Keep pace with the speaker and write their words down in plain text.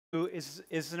who is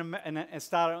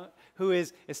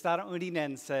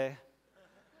estadounidense,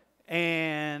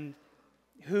 and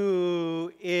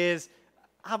who is,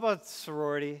 how about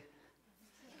sorority?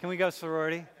 Can we go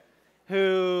sorority?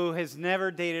 Who has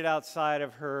never dated outside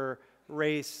of her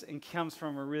race and comes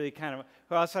from a really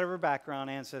who outside of her background,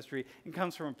 ancestry, and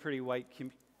comes from a pretty white,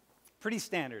 pretty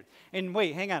standard. And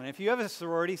wait, hang on. If you have a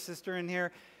sorority sister in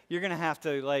here, you're gonna have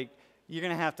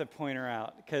to point her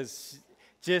out, because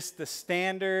just the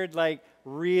standard,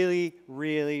 really,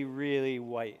 really, really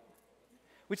white,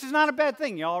 which is not a bad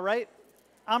thing, y'all, right?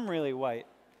 I'm really white.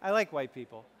 I like white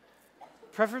people.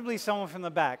 Preferably someone from the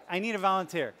back. I need a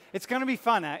volunteer. It's going to be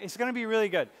fun. It's going to be really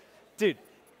good. Dude,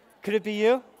 could it be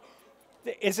you?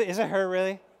 Is it her,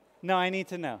 really? No, I need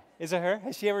to know. Is it her?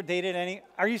 Has she ever dated any?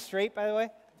 Are you straight, by the way?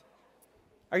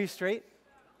 Are you straight?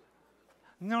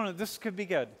 No, this could be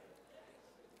good.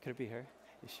 Could it be her?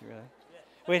 Is she really? Yeah.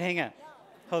 Wait, hang on.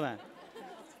 Hold on.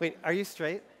 Wait, are you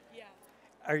straight? Yeah.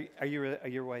 Are you really?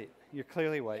 You're white. You're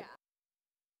clearly white. Yeah.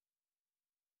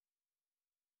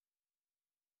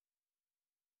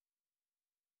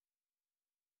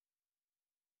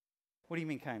 What do you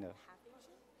mean, kind of?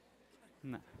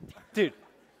 No. Dude,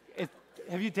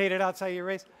 have you dated outside your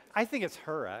race? I think it's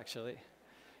her, actually.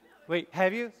 Wait,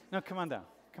 have you? No, come on down.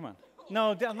 Come on.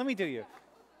 No, let me do you.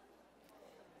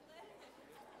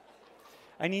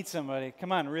 I need somebody.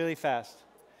 Come on, really fast.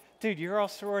 Dude, you're all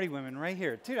sorority women right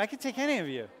here. Dude, I could take any of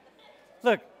you.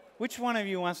 Look, which one of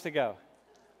you wants to go?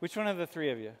 Which one of the three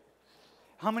of you?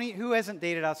 Who hasn't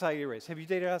dated outside your race? Have you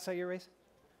dated outside your race?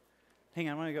 Hang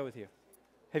on, I want to go with you.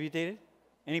 Have you dated?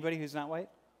 Anybody who's not white?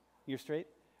 You're straight?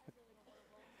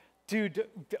 Dude,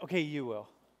 okay, you will.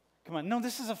 Come on. No,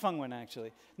 this is a fun one,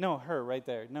 actually. No, her right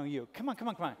there. No, you. Come on. Come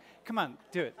on,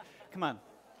 do it. Come on.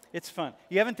 It's fun.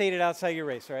 You haven't dated outside your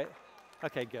race, right?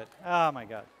 Okay, good. Oh, my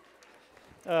God.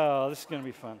 Oh, this is going to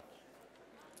be fun.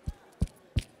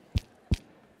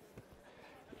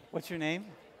 What's your name?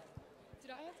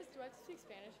 Do I have to speak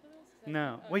Spanish for this?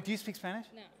 No. Wait, do you speak Spanish?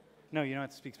 No. No, you don't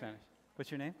have to speak Spanish.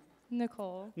 What's your name?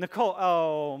 Nicole. Nicole.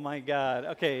 Oh, my God.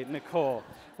 Okay, Nicole.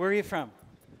 Where are you from?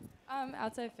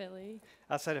 Outside Philly.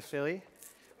 Outside of Philly?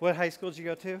 What high school did you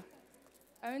go to?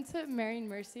 I went to Mandarin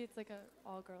Mercy. It's like an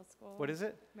all-girls school. What is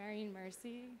it? Mandarin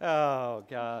Mercy. Oh,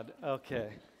 God. Okay.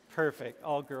 Perfect.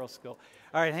 All-girls school.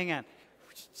 All right, hang on.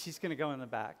 She's going to go in the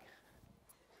back.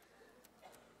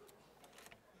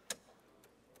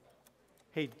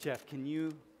 Hey, Jeff, can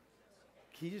you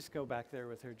just go back there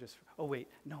with her? Oh, wait.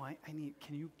 No, I need,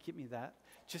 can you get me that?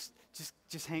 Just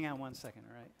hang on 1 second,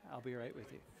 all right? I'll be right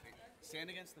with you.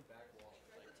 Stand against the back wall.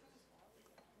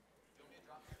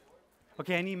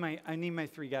 Okay, I need my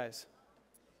three guys.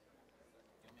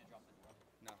 You want me to drop the door?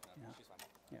 No, she's fine.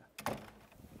 Yeah.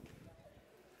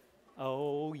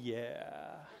 Oh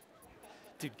yeah.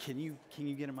 Dude, can you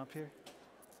get them up here?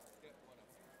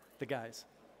 The guys.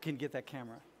 Can you get that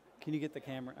camera? Can you get the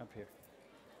camera up here?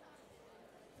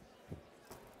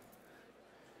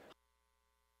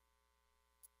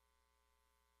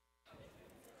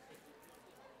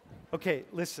 Okay,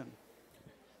 listen.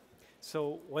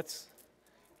 So what's...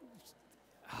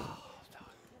 Oh, dog.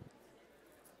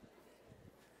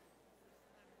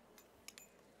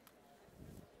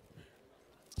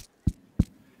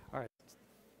 All right.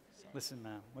 Listen,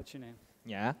 man. What's your name?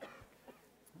 Yeah.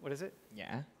 What is it?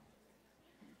 Yeah.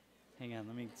 Hang on.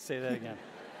 Let me say that again.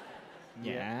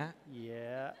 Yeah.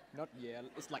 Yeah. Not yeah.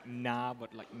 It's like nah,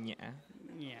 but like yeah.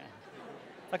 Yeah.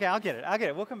 Okay, I'll get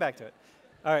it. We'll come back to it.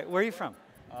 All right. Where are you from?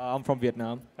 I'm from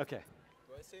Vietnam. Okay.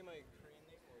 Do I say my Korean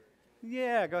name or?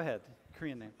 Yeah, go ahead.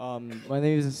 Korean name. My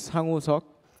name is Sang Woo Seok,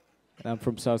 and I'm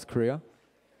from South Korea.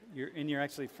 You're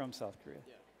actually from South Korea.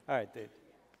 Yeah. All right, Dave.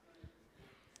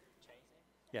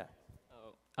 Yeah.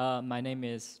 My name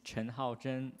is Chen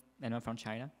Haozhen, and I'm from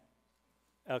China.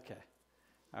 Okay.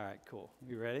 All right, cool.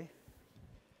 You ready?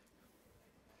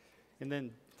 And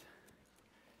then,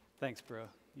 thanks, bro.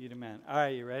 You the man. All right,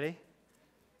 you ready?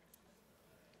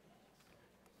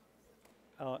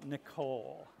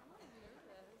 Nicole.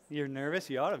 You're nervous?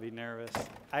 You ought to be nervous.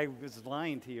 I was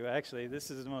lying to you, actually.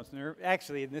 This is the most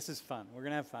Actually, this is fun. We're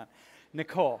going to have fun.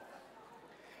 Nicole,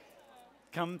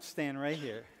 come stand right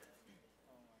here.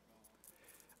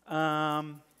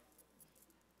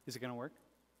 Is it going to work?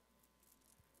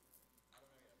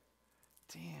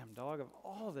 Damn, dog, of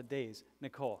all the days.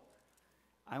 Nicole,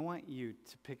 I want you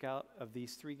to pick out of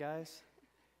these three guys,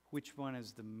 which one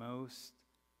is the most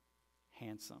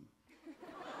handsome.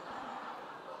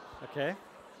 Okay?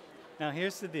 Now,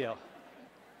 here's the deal.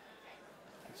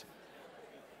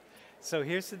 So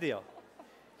here's the deal.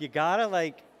 You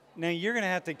gotta now you're gonna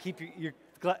have to keep your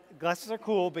glasses are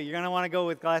cool, but you're going to want to go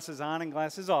with glasses on and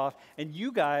glasses off. And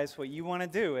you guys, what you want to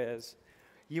do is,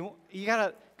 you got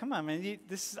to, come on, man.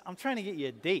 I'm trying to get you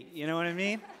a date. You know what I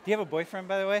mean? Do you have a boyfriend,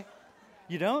 by the way?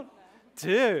 You don't?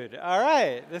 Dude, all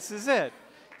right. This is it.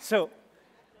 So,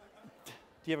 do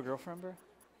you have a girlfriend, bro? No.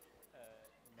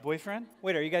 Boyfriend?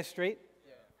 Wait, are you guys straight?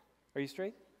 Yeah. Are you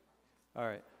straight? All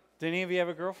right. Do any of you have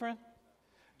a girlfriend?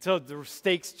 So the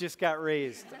stakes just got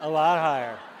raised a lot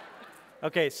higher.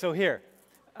 Okay, so here,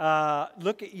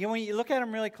 look at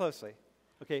them really closely.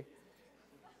 Okay,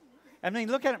 I mean,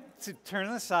 look at them. So turn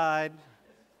to the side.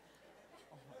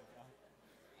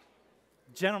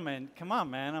 Gentlemen, come on,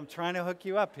 man. I'm trying to hook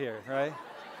you up here, right?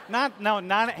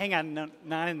 Hang on, no,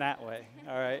 not in that way.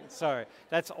 All right, sorry,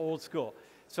 that's old school.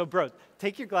 So, bro,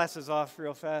 take your glasses off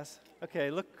real fast. Okay,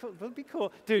 look cool. Be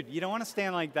cool, dude. You don't want to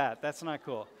stand like that. That's not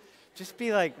cool. Just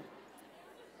be like,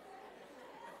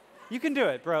 you can do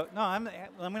it, bro. No, I'm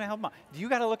gonna help him out. You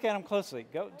got to look at him closely.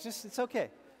 It's okay.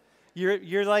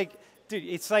 You're like, dude.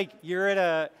 It's like you're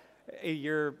at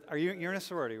you're in a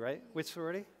sorority, right? Which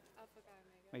sorority? Alpha Chi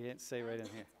Omega. I can't say right in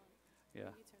here. Yeah.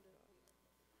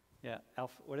 Yeah.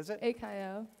 Alpha. What is it?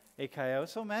 AKO. AKO.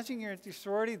 So imagine you're at your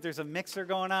sorority. There's a mixer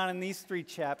going on, and these three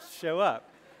chaps show up.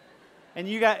 And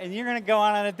you're going to go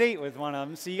on a date with one of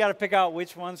them, so you got to pick out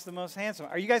which one's the most handsome.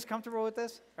 Are you guys comfortable with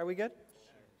this? Are we good?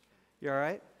 You all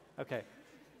right? Okay.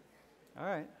 All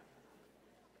right.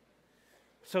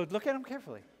 So look at them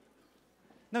carefully.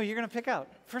 No, you're going to pick out.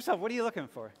 First off, what are you looking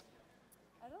for?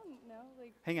 I don't know.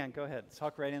 Like, Hang on, go ahead.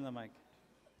 Talk right in the mic.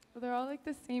 well, they're all like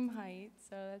the same height,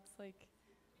 so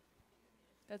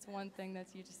that's one thing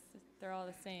they're all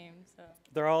the same. So.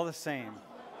 They're all the same.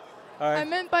 All right. I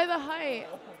meant by the height.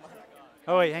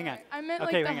 Oh, wait, hang on. I meant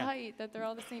Okay, like the hang on. height, that they're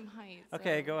all the same height. So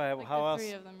Okay, go ahead. like How the else?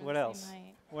 three of them are What the else? Same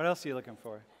height. What else are you looking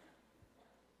for?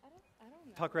 I don't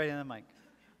know. Talk right in the mic.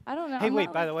 I don't know. Hey, I'm wait,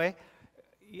 not, by like, the way,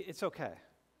 it's okay.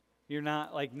 You're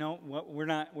not like, no, we're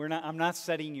not, I'm not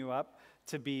setting you up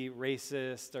to be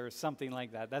racist or something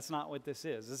like that. That's not what this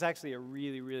is. This is actually a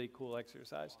really, really cool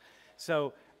exercise.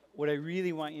 So what I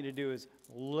really want you to do is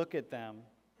look at them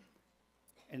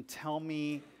and tell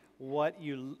me what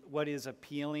is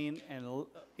appealing and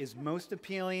is most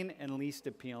appealing and least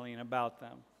appealing about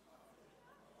them.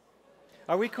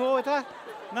 Are we cool with that?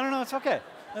 No, it's okay.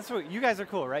 That's what you guys are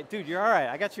cool, right? Dude, you're all right.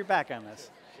 I got your back on this.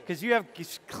 Because you have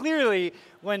clearly,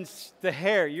 when the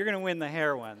hair, you're going to win the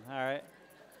hair one, all right?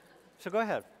 So go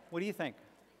ahead. What do you think?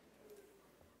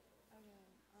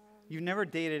 You've never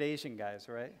dated Asian guys,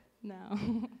 right? No.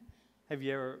 Have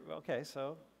you ever? Okay,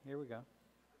 so here we go.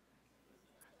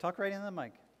 Talk right into the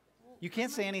mic. You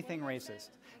can't say anything racist.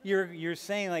 You're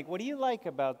saying, like, what do you like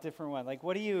about different ones? Like,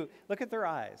 what do you, look at their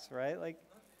eyes, right? Like,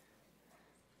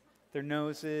 their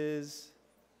noses,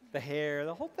 the hair,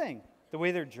 the whole thing. The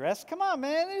way they're dressed. Come on,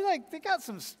 man. They got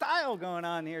some style going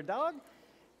on here, dog.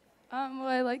 Well,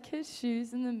 I like his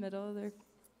shoes in the middle. They're,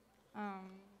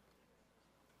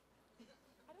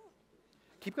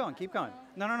 Keep going.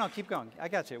 No, keep going. I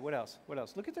got you. What else?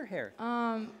 Look at their hair.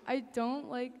 I don't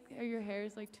like how your hair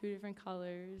is like two different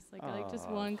colors. Like I like just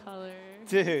one color.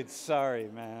 Dude, sorry,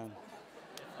 man.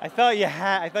 I thought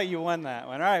you won that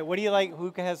one. All right, what do you like?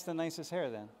 Who has the nicest hair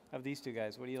then of these two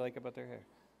guys? What do you like about their hair?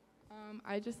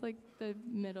 I just like the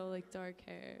middle, like dark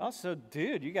hair. Also,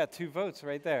 dude, you got 2 votes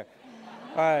right there.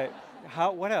 All right.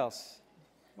 What else?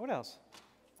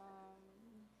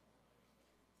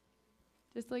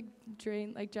 Just like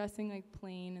dressing like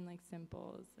plain and like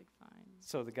simple is like fine.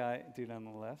 So the dude on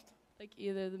the left? Like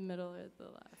either the middle or the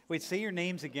left. Wait, say your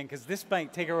names again, because this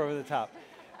might take her over the top.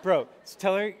 Bro,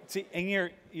 tell her,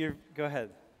 and go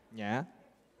ahead. Yeah.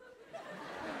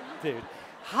 Dude,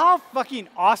 how fucking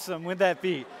awesome would that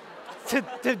be? To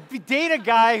date a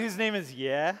guy whose name is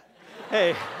Yeah?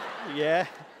 Hey, yeah.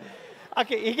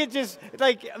 Okay, you could just,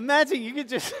 imagine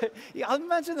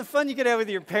the fun you could have with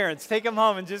your parents. Take them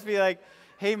home and just be like,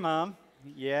 hey, Mom,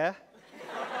 yeah?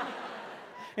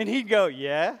 And he'd go,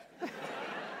 yeah?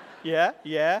 Yeah?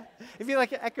 It'd be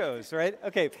like echoes, right?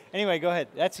 Okay, anyway, go ahead.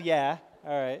 That's yeah.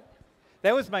 All right.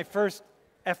 That was my first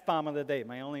F-bomb of the day,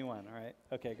 my only one, all right?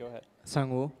 Okay, go ahead.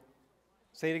 Sang-woo.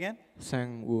 Say it again.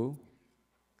 Sang-woo.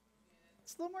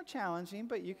 It's a little more challenging,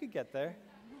 but you could get there.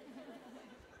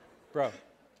 Bro.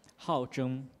 好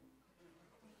争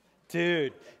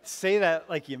Dude, say that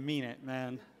like you mean it,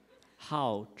 man.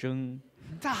 好争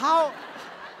How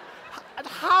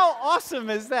awesome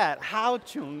is that? How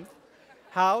chung.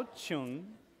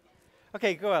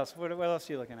 Okay, go else. What else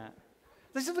are you looking at?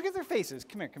 Let's just look at their faces.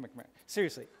 Come here.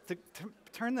 Seriously,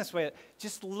 turn this way.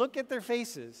 Just look at their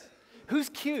faces. Who's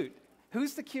cute?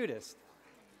 Who's the cutest?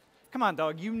 Come on,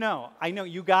 dog. You know. I know.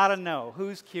 You gotta know.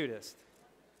 Who's cutest?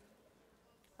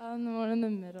 The one in the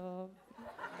middle.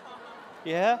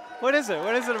 Yeah? What is it?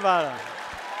 What is it about him?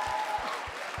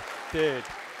 Dude.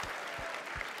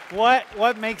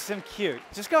 What makes him cute?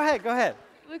 Just go ahead, go ahead.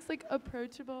 Looks like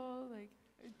approachable. Like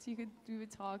you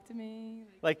would talk to me.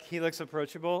 Like he looks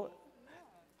approachable?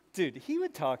 Dude, he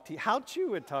would talk to you. Hao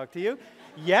Chu would talk to you.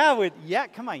 Yeah,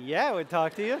 come on, yeah, would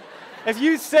talk to you. If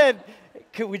you said,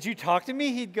 would you talk to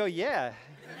me? He'd go, yeah.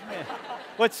 Yeah.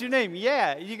 What's your name?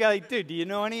 Yeah. You go, like, dude, do you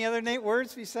know any other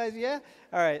words besides yeah?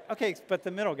 All right, okay, but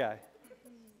the middle guy.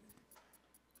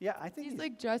 Yeah, I think he's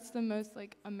like dressed the most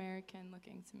like American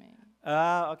looking to me.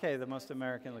 Okay, the most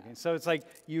American looking. So it's like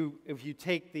if you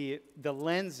take the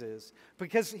lenses,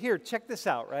 because here, check this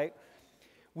out, right?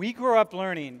 We grew up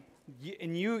learning,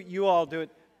 and you all do it.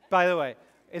 By the way,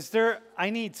 I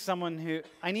need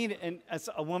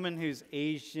a woman who's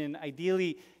Asian,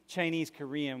 ideally Chinese,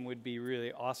 Korean would be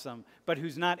really awesome, but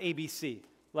who's not ABC,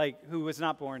 like who was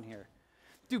not born here.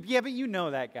 Dude, yeah, but you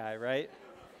know that guy, right?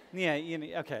 Yeah,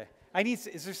 okay.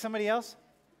 Is there somebody else?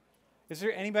 Is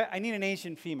there anybody? I need an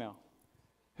Asian female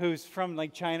who's from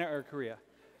like China or Korea.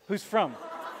 Who's from?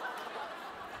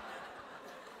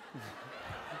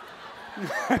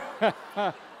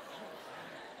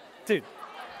 Dude,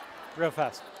 real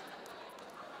fast.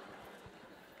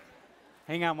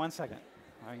 Hang on 1 second.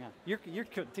 Hang on. Dude,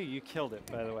 you killed it,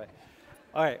 by the way.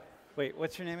 All right. Wait,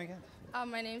 what's your name again?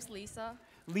 My name's Lisa.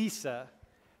 Lisa.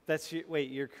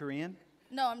 You're Korean?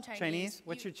 No, I'm Chinese. Chinese?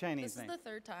 What's your Chinese name? This is the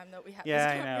third time that we have Yeah,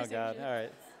 this I know, conversation. God. All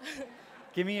right.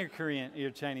 Give me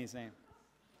your Chinese name.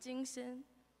 Jingxin.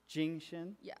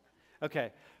 Jingxin? Yeah.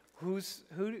 Okay. Who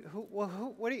do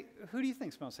you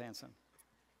think's most handsome?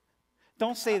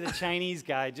 Don't say the Chinese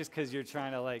guy just because you're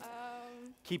trying to like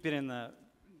keep it in the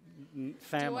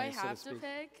family, do I have so to to speak.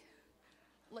 pick?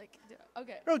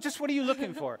 Okay. No, just what are you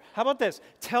looking for? How about this?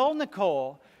 Tell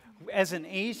Nicole, as an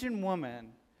Asian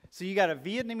woman, so you got a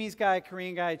Vietnamese guy,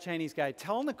 Korean guy, Chinese guy.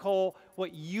 Tell Nicole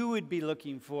what you would be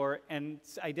looking for and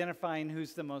identifying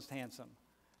who's the most handsome.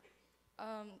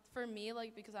 For me,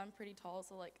 like, because I'm pretty tall,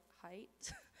 so like height.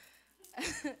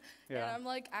 Yeah. And I'm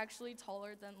like actually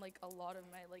taller than like a lot of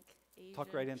my like Asian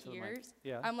Talk right into peers. the mic.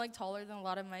 Yeah. I'm like taller than a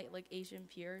lot of my like Asian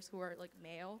peers who are like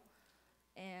male.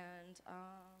 And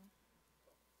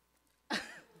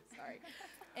sorry.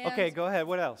 And, Okay, go ahead.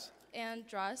 What else? And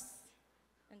dress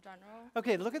in general.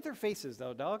 Okay, look at their faces,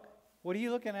 though, dog. What are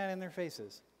you looking at in their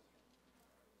faces?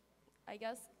 I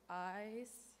guess eyes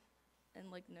and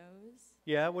like nose.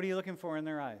 Yeah, what are you looking for in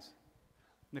their eyes?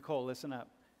 Nicole, listen up.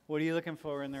 What are you looking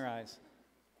for in their eyes?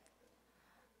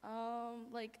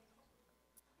 Like,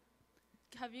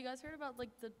 have you guys heard about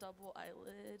like the double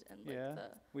eyelid and like Yeah,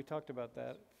 we talked about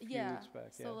that a few weeks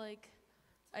back. So like,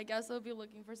 I guess I'll be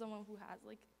looking for someone who has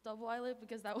like double eyelid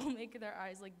because that will make their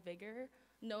eyes like bigger.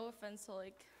 No offense to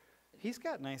like. He's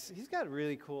got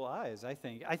really cool eyes, I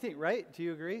think. Right? Do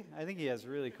you agree? I think he has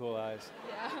really cool eyes.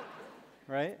 Yeah.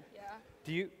 Right?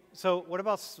 Yeah. So what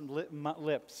about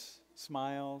lips,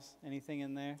 smiles, anything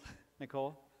in there?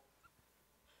 Nicole?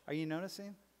 Are you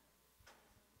noticing?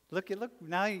 Look,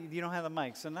 now you don't have the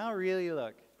mic, so now really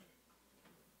look.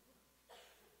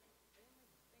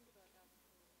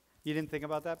 You didn't think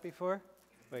about that before?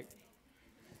 Wait.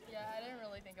 Yeah, I didn't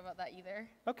really think about that either.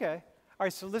 Okay. All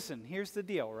right, so listen, here's the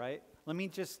deal, right? Let me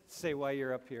just say why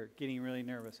you're up here getting really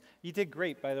nervous. You did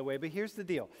great, by the way, but here's the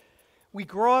deal. We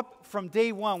grow up from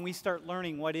day one, we start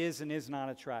learning what is and is not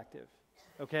attractive,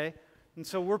 okay? And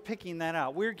so we're picking that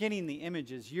out. We're getting the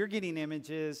images. You're getting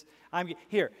images.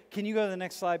 Here, can you go to the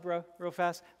next slide, bro, real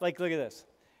fast? Like, look at this,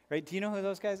 right? Do you know who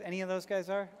those guys, any of those guys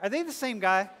are? Are they the same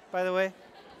guy, by the way?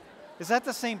 Is that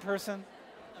the same person?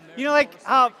 You know, like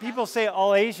how people say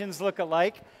all Asians look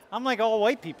alike? I'm like, all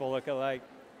white people look alike.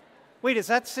 Wait, is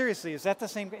that the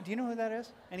same guy? Do you know who that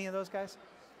is? Any of those guys?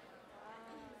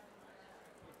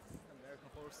 American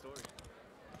Horror Story.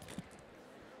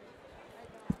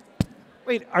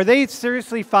 Wait, are they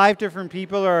seriously 5 different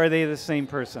people or are they the same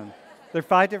person? They're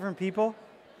 5 different people?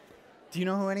 Do you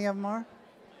know who any of them are?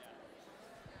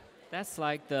 That's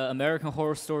like the American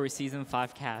Horror Story season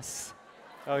 5 cast.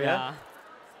 Oh, yeah?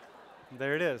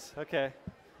 There it is. Okay.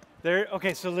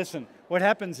 Okay, so listen. What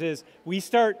happens is we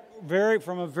start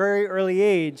from a very early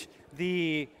age,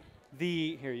 here,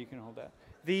 you can hold that.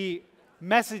 The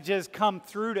messages come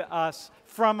through to us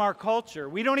from our culture.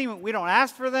 We don't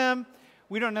ask for them.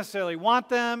 We don't necessarily want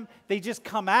them. They just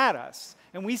come at us.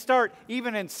 And we start,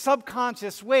 even in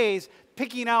subconscious ways,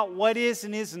 picking out what is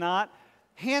and is not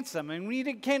handsome.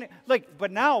 And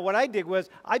but now what I did was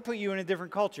I put you in a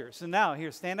different culture. So now,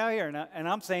 here, stand out here. And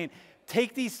I'm saying,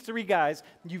 take these 3 guys.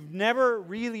 You've never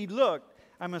really looked.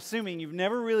 I'm assuming you've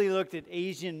never really looked at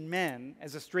Asian men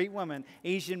as a straight woman,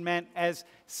 Asian men as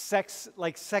sex,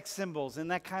 like sex symbols in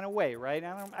that kind of way, right?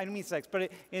 I don't mean sex,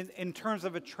 but in terms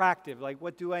of attractive, like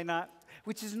what do I not,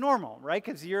 which is normal, right?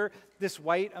 Because you're this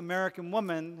white American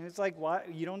woman who's like,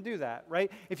 what? You don't do that,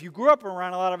 right? If you grew up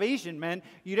around a lot of Asian men,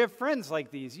 you'd have friends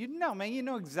like these. You'd know, man, you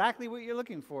know exactly what you're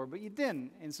looking for, but you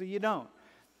didn't, and so you don't.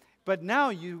 But now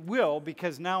you will,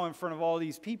 because now in front of all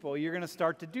these people, you're going to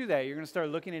start to do that. You're going to start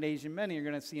looking at Asian men, and you're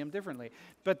going to see them differently.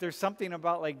 But there's something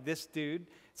about, like, this dude.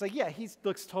 It's like, yeah, he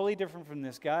looks totally different from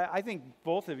this guy. I think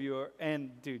both of you are, and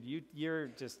dude,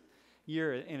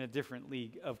 you're in a different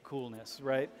league of coolness,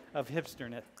 right? Of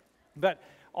hipsterness. But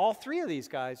all three of these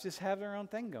guys just have their own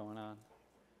thing going on.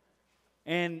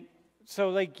 And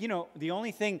so, like, you know, the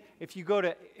only thing, if you go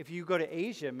to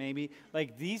Asia, maybe,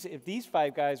 like if these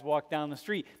five guys walk down the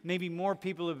street, maybe more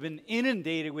people have been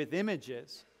inundated with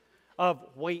images of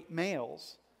white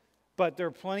males. But there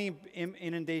are plenty of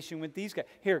inundation with these guys.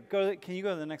 Here, can you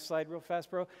go to the next slide real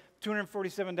fast, bro?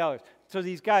 $247. So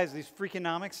these guys, these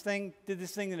Freakonomics thing, did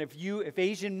this thing that if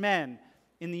Asian men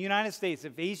in the United States,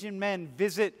 if Asian men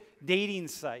visit dating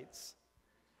sites,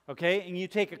 okay, and you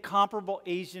take a comparable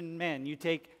Asian men, you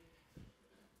take,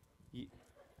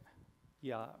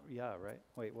 yeah, right?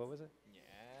 Wait, what was it?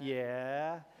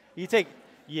 Yeah.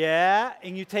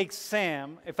 And you take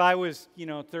Sam, if I was,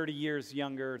 30 years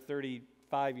younger,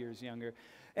 35 years younger,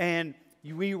 and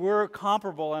we were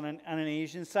comparable on an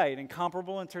Asian site, and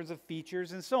comparable in terms of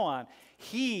features and so on.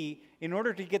 He, in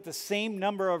order to get the same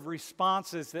number of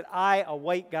responses that a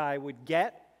white guy, would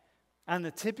get on the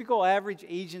typical average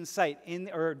Asian site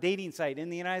or dating site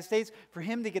in the United States, for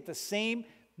him to get the same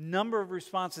number of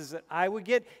responses that I would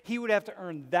get, he would have to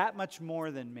earn that much more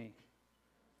than me.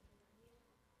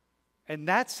 And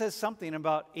that says something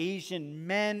about Asian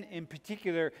men in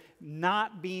particular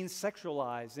not being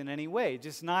sexualized in any way,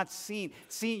 just not seen.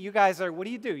 You guys are, what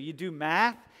do? You do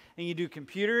math and you do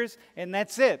computers, and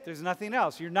that's it. There's nothing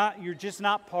else. You're just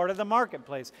not part of the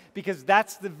marketplace, because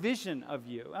that's the vision of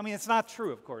you. I mean, it's not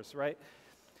true, of course, right?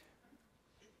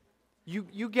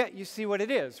 You see what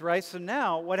it is, right? So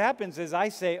now what happens is I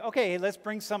say, okay, let's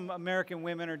bring some American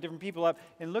women or different people up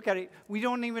and look at it. You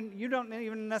don't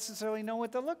even necessarily know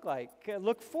what to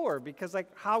look for, because, like,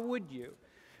 how would you?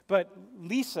 But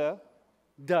Lisa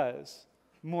does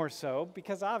more so,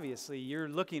 because obviously you're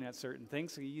looking at certain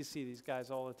things, so you see these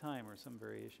guys all the time or some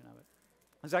variation of it.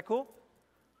 Is that cool?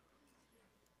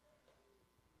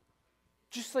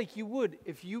 Just like you would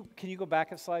can you go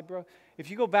back a slide, bro? If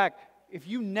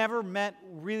you never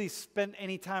really spent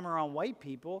any time around white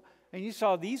people, and you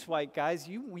saw these white guys,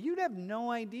 you'd have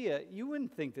no idea. You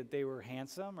wouldn't think that they were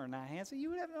handsome or not handsome. You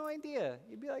would have no idea.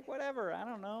 You'd be like, whatever, I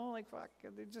don't know, like, fuck,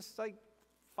 they're just like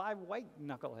 5 white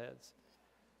knuckleheads.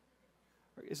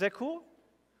 Is that cool?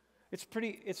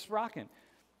 It's rocking.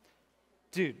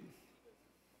 Dude,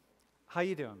 how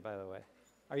you doing, by the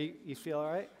way? You feel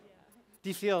all right? Yeah. Do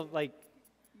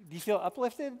you feel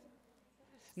uplifted?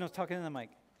 No, talking to the mic.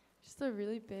 Just a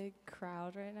really big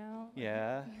crowd right now.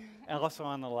 Yeah. And also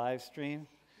on the live stream.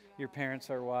 Yeah. Your parents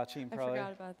are watching probably. I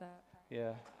forgot about that.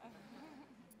 Yeah.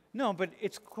 No, but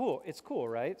it's cool. It's cool,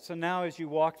 right? So now as you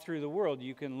walk through the world,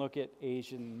 you can look at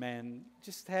Asian men.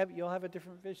 You'll have a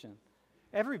different vision.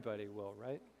 Everybody will,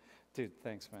 right? Dude,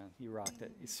 thanks, man. You rocked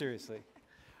it. Seriously.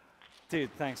 Dude,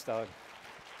 thanks, dog.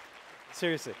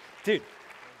 Seriously. Dude.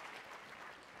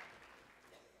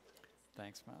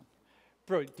 Thanks, man.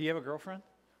 Bro, do you have a girlfriend?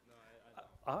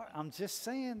 I'm just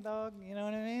saying, dog. You know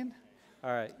what I mean?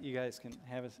 All right, you guys can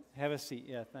have a seat.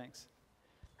 Yeah, thanks.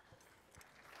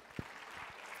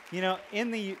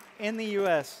 In the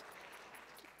U.S.,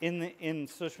 in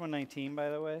Social 119, by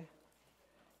the way,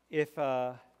 if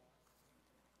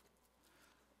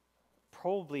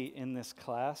probably in this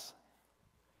class,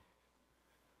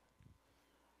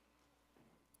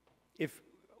 if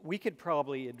we could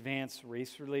probably advance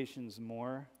race relations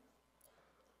more,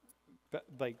 but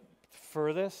like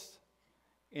furthest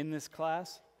in this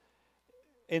class,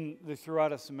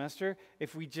 throughout a semester,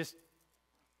 if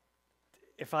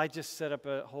I just set up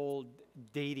a whole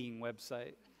dating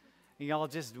website, and y'all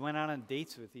just went out on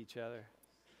dates with each other,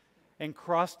 and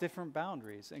cross different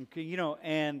boundaries,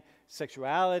 and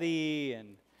sexuality,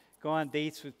 and go on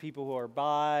dates with people who are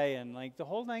bi, and like the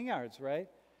whole 9 yards, right?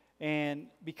 And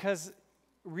because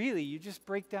really, you just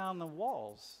break down the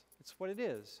walls. It's what it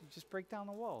is. You just break down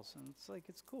the walls, and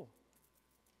it's cool.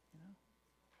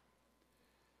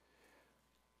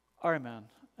 All right, man.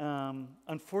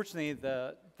 Unfortunately,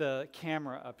 the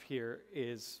camera up here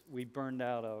we burned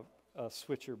out a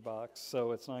switcher box,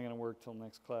 so it's not going to work till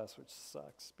next class, which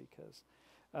sucks because.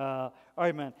 All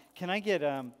right, man. Can I get?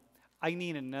 I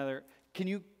need another. Can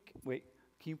you wait?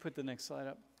 Can you put the next slide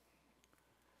up?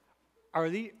 Are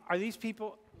these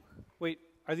people? Wait,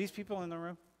 are these people in the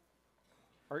room?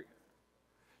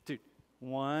 Dude,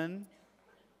 1,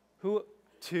 who?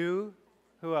 2,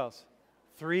 who else?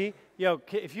 3. Yo,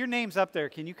 if your name's up there,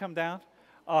 can you come down?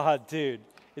 Oh, dude,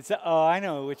 I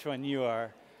know which one you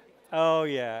are. Oh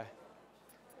yeah.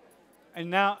 And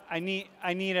now I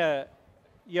need a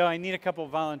couple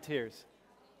volunteers.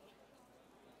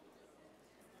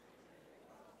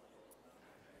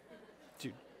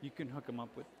 Dude, you can hook them up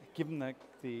with. Give them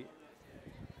the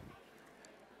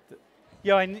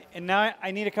and now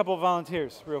I need a couple of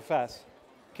volunteers real fast.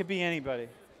 Could be anybody.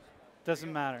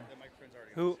 Doesn't matter. The microphone's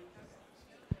already Who?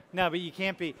 No, but you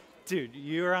can't be. Dude,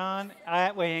 you're on.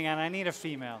 Wait, hang on. I need a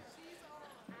female.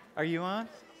 Are you on?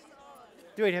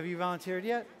 Wait, have you volunteered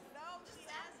yet?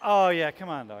 Oh, yeah. Come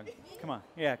on, dog. Come on.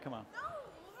 Yeah, come on.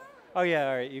 Oh, yeah.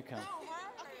 All right. You come.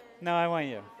 No, I want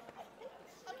you.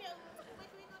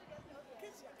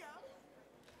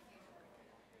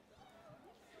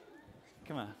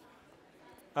 Come on.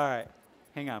 All right.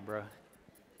 Hang on, bro.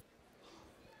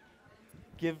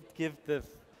 Give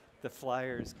the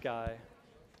flyers guy.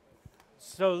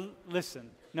 So listen.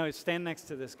 No, stand next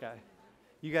to this guy.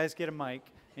 You guys get a mic,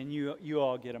 and you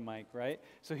all get a mic, right?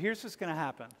 So here's what's going to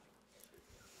happen.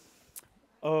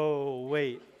 Oh,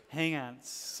 wait. Hang on.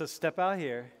 So step out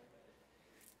here.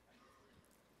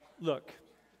 Look.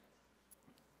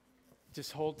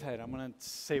 Just hold tight. I'm going to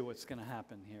say what's going to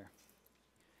happen here.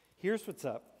 Here's what's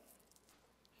up.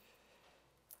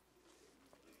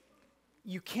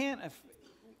 You can't,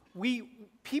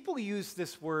 people use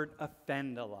this word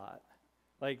offend a lot.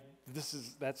 Like,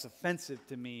 that's offensive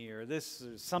to me, or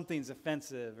something's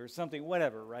offensive, or something,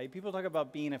 whatever, right? People talk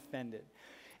about being offended.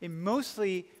 And most of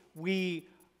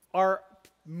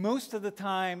the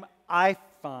time, I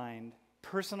find,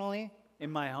 personally,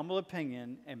 in my humble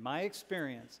opinion and my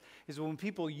experience, is when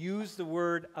people use the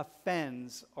word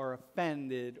offends or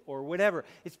offended or whatever,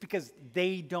 it's because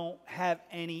they don't have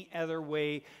any other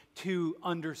way to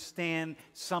understand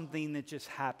something that just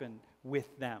happened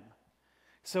with them.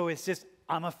 So it's just,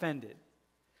 I'm offended.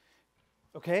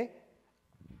 Okay?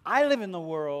 I live in the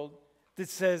world that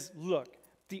says, look,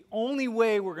 the only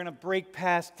way we're going to break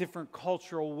past different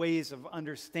cultural ways of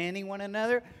understanding one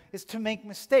another is to make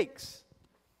mistakes.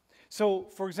 So,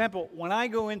 for example, when I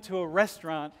go into a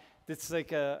restaurant that's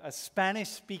like a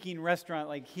Spanish-speaking restaurant,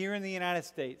 like here in the United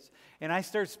States, and I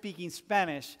start speaking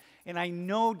Spanish, and I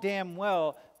know damn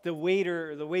well the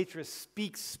waiter or the waitress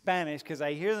speaks Spanish because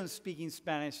I hear them speaking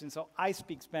Spanish, and so I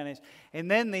speak Spanish,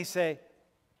 and then they say,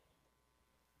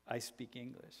 I speak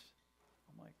English.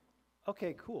 I'm like,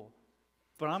 okay, cool,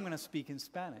 but I'm going to speak in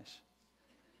Spanish.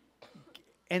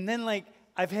 And then, like,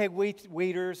 I've had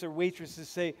waiters or waitresses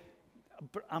say,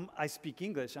 but I speak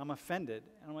English, I'm offended.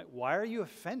 And I'm like, why are you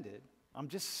offended? I'm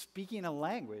just speaking a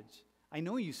language. I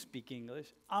know you speak English.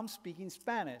 I'm speaking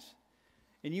Spanish.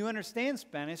 And you understand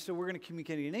Spanish, so we're going to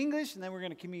communicate in English, and then we're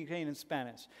going to communicate in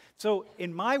Spanish. So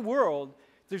in my world,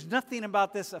 there's nothing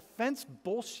about this offense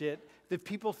bullshit that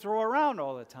people throw around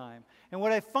all the time. And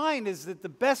what I find is that the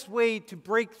best way to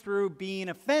break through being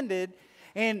offended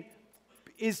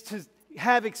is to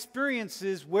have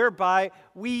experiences whereby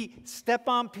we step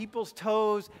on people's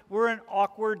toes, we're in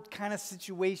awkward kind of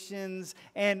situations,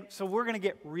 and so we're going to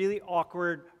get really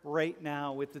awkward right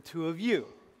now with the two of you,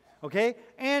 okay?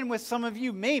 And with some of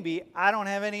you, maybe, I don't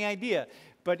have any idea,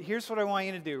 but here's what I want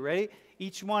you to do, ready?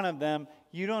 Each one of them,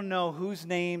 you don't know whose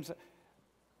names.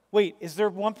 Wait, is there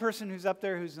one person who's up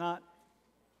there who's not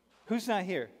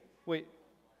here? Wait,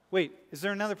 is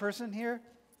there another person here?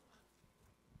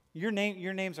 Your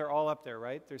names are all up there,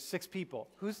 right? There's 6 people.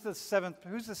 Who's the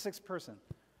 6th person?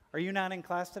 Are you not in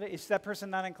class today? Is that person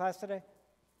not in class today?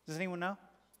 Does anyone know?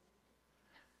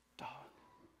 Dog.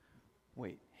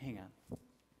 Wait, hang on.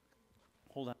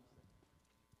 Hold on.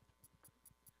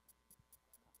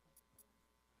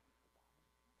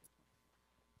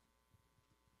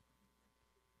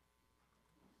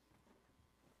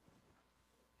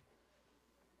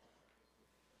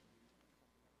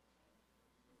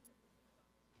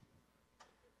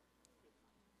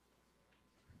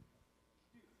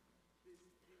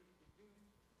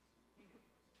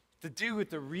 The dude with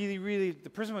the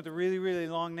person with the really, really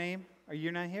long name, are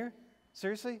you not here?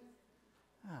 Seriously?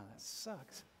 Oh, that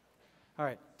sucks. All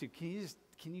right, dude, can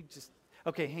you just,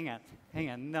 okay, hang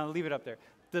on, no, leave it up there.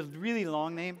 The really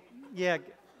long name, yeah,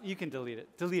 you can delete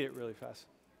it really fast.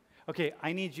 Okay,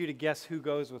 I need you to guess who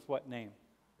goes with what name.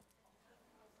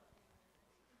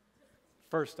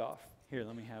 First off, here,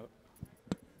 let me have it.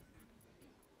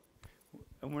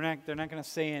 And they're not going to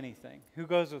say anything. Who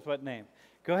goes with what name?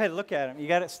 Go ahead, look at him. You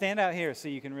got to stand out here so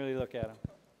you can really look at him.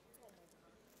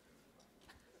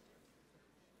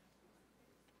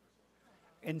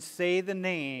 And say the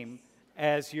name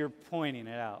as you're pointing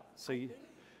it out. So you.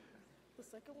 The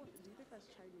second one, do you think that's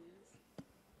Chinese?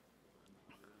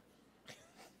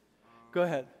 Go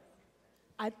ahead.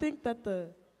 I think that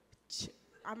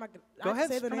I'm not gonna. Go I ahead,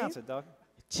 say the pronounce name. it, dog.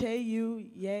 Che Yu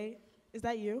Ye. Is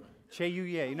that you? Che Yu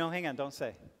Ye. No, hang on. Don't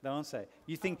say. Don't say.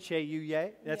 You think Che Yu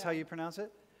Ye? That's how Yeah. you pronounce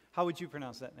it? How would you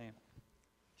pronounce that name?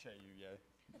 Che Yu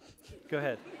Ye. Go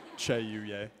ahead. Che Yu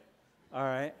Ye. All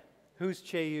right. Who's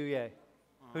Che Yu Ye?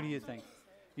 Who do you think?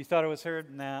 You thought it was her?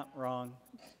 Nah, wrong.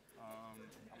 I'm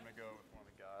gonna go with one of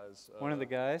the guys. One of the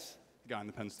guys? The guy in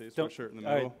the Penn State Don't, sweatshirt in the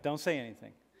all middle. right, don't say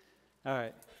anything. All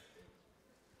right.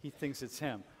 He thinks it's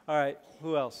him. All right,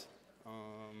 who else?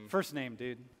 First name,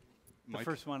 dude. The Mike?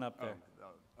 first one up there.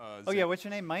 Oh, Oh, yeah, what's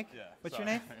your name, Mike? Yeah. What's sorry.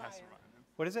 your name? I asked for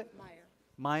What is it? Maya.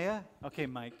 Maya? Okay,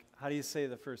 Mike. How do you say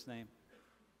the first name?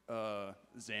 mine.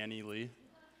 Zanny Lee.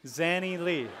 Zanny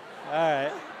Lee. All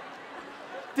right.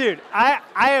 Dude, I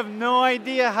have no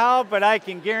idea how, but I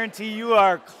can guarantee you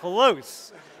are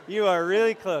close. You are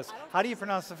really close. How do you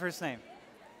pronounce the first name?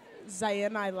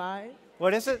 Zayenai Lai.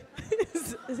 What is it?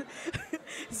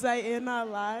 Zayenai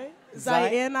Lai. Zay-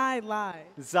 Zayenai Lai.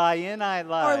 Zayin I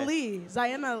Lai. Or Lee.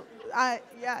 Zayenai.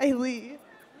 Lee.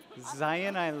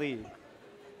 Zayin I Lee.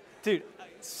 Dude,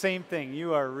 same thing.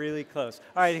 You are really close.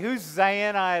 All right, who's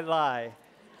Zayin I Lai?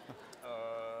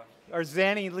 Or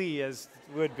Zanny Lee, as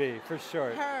would be, for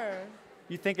short. Her.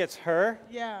 You think it's her?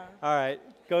 Yeah. All right,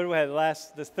 go ahead.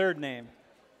 The third name.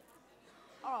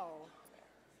 Oh.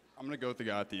 I'm gonna go with the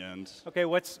guy at the end. Okay,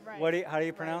 Right. how do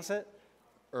you pronounce it?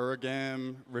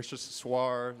 Uragam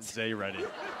Rishaswar Zayredi.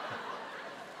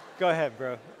 Go ahead,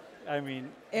 bro. I mean,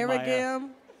 Maya. Aragam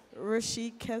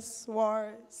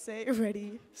Rishikeswar. Say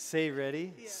ready. Say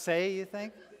ready. Say, you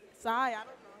think? Sai. I don't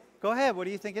know. Go ahead. What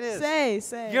do you think it is?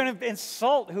 Say. You're going to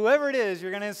insult whoever it is.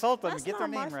 You're going to insult them. That's Get their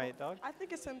not my name fault. right, dog. I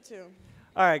think it's him too.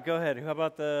 All right, go ahead. How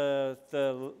about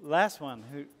the last one?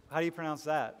 How do you pronounce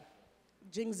that?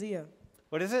 Jingzia.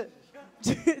 What is it?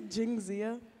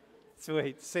 Jingzia. So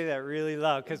wait, say that really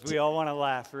loud because we all want to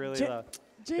laugh really loud.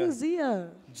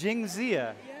 Jingzia. Jingzia.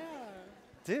 Yeah.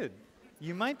 Dude,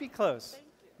 you might be close.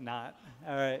 Not.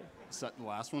 All right. Is that the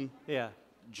last one? Yeah.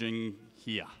 Jing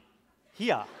Hia.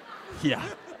 Hia. Hia.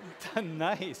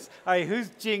 Nice. All right, who's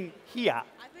Jing Hia?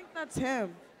 I think that's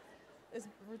him. It's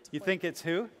You think it's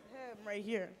who? him right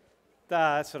here?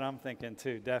 That's what I'm thinking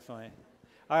too, definitely.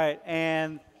 All right,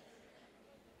 and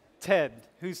Ted.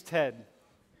 Who's Ted?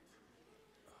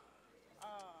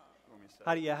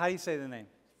 How do you say the name?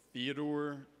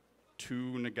 Theodore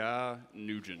Tunaga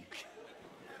Nugent.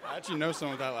 I actually know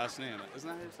someone with that last name. Isn't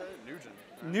that how you say it? Nugent.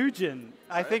 Nugent.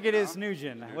 I think it is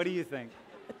Nugent. What do you think?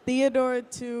 Theodore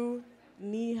to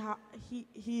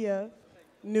Hia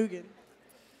Nugan.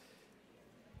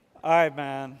 All right,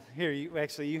 man. Here, you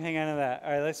hang on to that.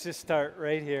 All right, let's just start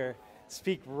right here.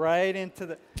 Speak right into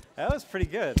the. That was pretty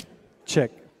good.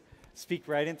 Check. Speak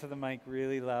right into the mic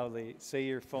really loudly. Say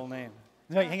your full name.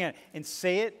 No, hang on. And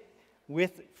say it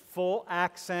with full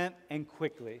accent and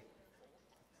quickly.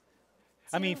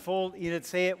 I mean,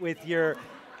 say it with your,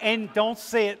 and don't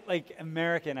say it like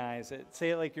Americanize it.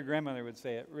 Say it like your grandmother would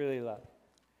say it, really loud.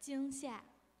 惊吓，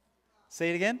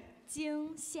 Say it again. 惊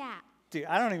吓， Dude,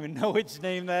 I don't even know which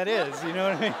name that is. You know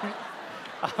what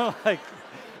I mean?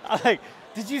 I'm like,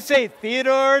 did you say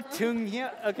Theodore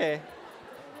Tunghia? Okay.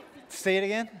 Say it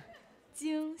again.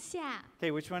 惊吓，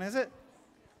 Okay, which one is it?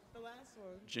 The last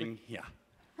one. Jing Hia.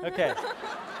 Okay.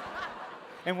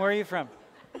 And where are you from?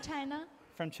 China,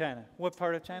 From China. What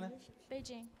part of China?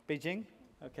 Beijing. Beijing?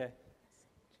 Okay.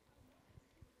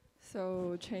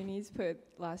 So Chinese put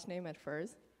last name at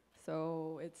first.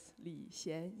 So it's Li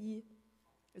Xianyi.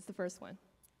 It's the first one.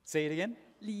 Say it again.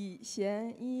 Li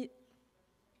Xianyi.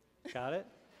 Got it?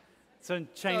 So in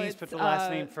Chinese, it's, put the last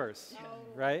name first,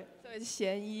 right? So it's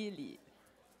Xianyi Li.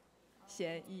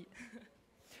 Xianyi.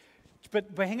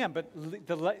 But hang on, but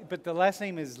the last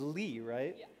name is Li,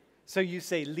 right? Yeah. So you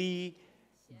say Li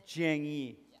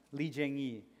Jiangyi. Li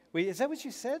Jiangyi. Wait, is that what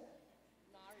you said?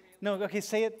 No, okay,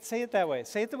 say it that way.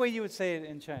 Say it the way you would say it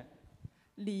in China.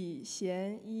 Li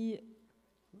Xianyi.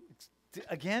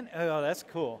 Again? Oh, that's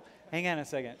cool. Hang on a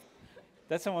second.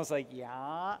 That's almost like,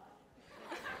 yeah.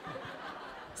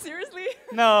 Seriously?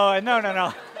 No. No,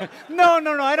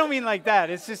 I don't mean like that.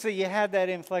 It's just that you had that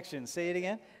inflection. Say it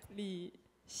again. Li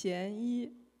Xianyi.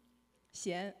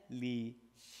 Xian. Li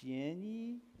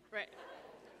Xianyi. Right.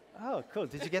 Oh, cool.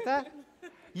 Did you get that?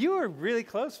 You were really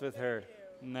close with her.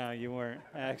 No, you weren't,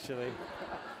 actually.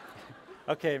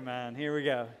 Okay, man, here we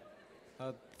go.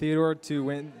 Theodore to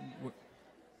win.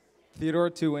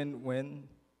 Theodore to win.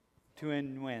 To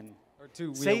and when. Or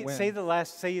to Say win.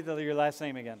 your last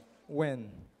name again.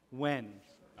 When. When.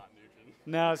 Not Nugent.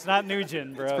 No, it's not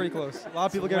Nugent, bro. It's pretty close. A lot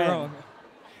of people get it When. wrong.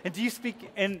 And do you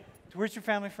speak? And where's your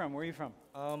family from? Where are you from?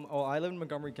 I live in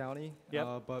Montgomery County.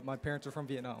 Yep. But my parents are from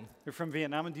Vietnam. You're from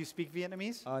Vietnam, and do you speak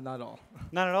Vietnamese? Not at all.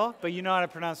 Not at all. But you know how to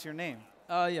pronounce your name.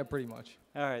 Yeah, pretty much.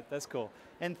 All right, that's cool.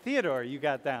 And Theodore, you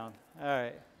got down. All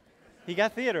right. He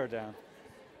got Theodore down.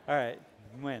 All right.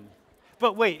 When?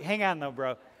 But wait, hang on though,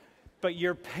 bro. But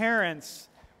your parents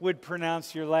would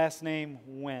pronounce your last name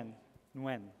when?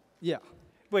 When? Yeah.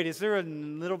 Wait, is there a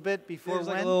little bit before There's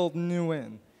when? like a little new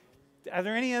win. Are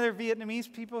there any other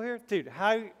Vietnamese people here? Dude,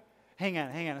 how? Hang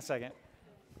on a second.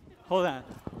 Hold on.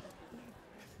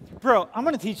 Bro, I'm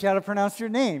going to teach you how to pronounce your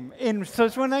name. So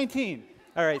it's 119.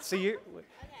 All right, so you're.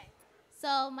 Okay.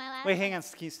 So my last. Wait, hang on.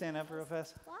 Can you stand up real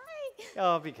fast? Why?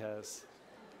 Oh, because.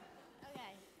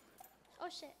 Okay. Oh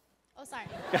shit. Oh sorry.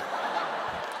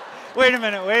 Wait a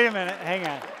minute.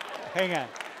 Hang on.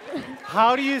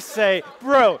 How do you say,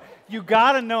 bro, you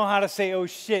got to know how to say oh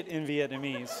shit in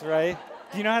Vietnamese, right?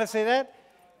 Do you know how to say that?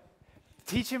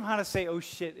 Teach him how to say oh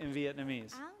shit in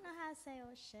Vietnamese. I don't know how to say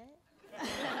oh shit.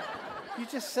 You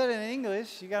just said it in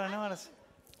English. You got to know how to say.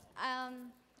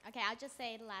 Okay, I'll just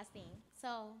say the last thing.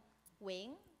 So,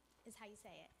 wing is how you say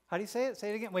it. How do you say it?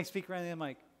 Say it again. Wait, speak right in the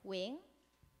mic. Wing.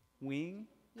 Wing.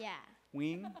 Yeah.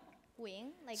 Wing.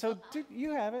 Wing. Like. So, dude,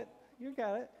 you have it. You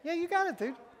got it. Yeah, you got it,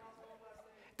 dude.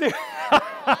 Dude.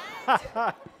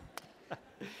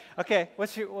 Okay.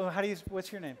 What's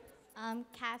your name?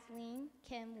 Kathleen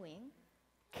Kim Wing.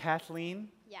 Kathleen.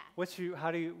 Yeah. What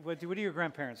do your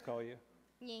grandparents call you?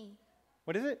 Nhi.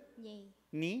 What is it? Nhi.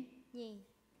 Ni. Nhi.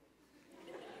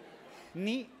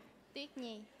 Ni. Tuyết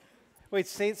Nhi. Wait,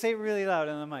 say it really loud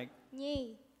on the mic.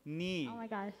 Nhi. Ni. Oh my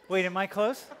gosh. Wait, am I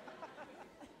close?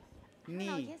 No, Ni.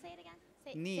 can you say it again?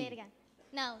 Nhi. Say it again.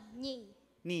 No, Nhi.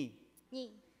 Ni. Nhi.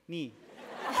 Ni.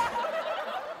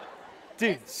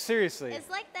 Dude, seriously. It's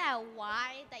like that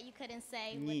Y that you couldn't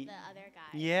say Nhi. with the other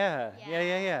guy.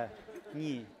 Yeah.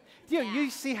 Ni. Yeah. You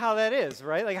see how that is,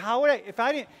 right? Like, how would if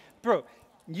I didn't, bro,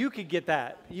 you could get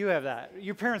that. You have that.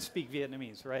 Your parents speak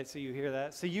Vietnamese, right? So you hear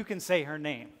that. So you can say her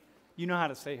name. You know how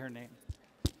to say her name,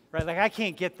 right? Like, I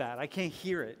can't get that. I can't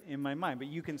hear it in my mind, but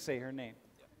you can say her name.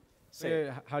 Say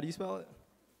it. How do you spell it?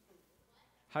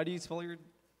 How do you spell your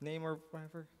name or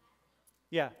whatever?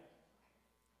 Yeah.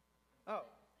 Oh.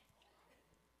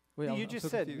 Wait, You I'm just so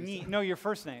said confused. Ni. No, your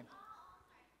first name.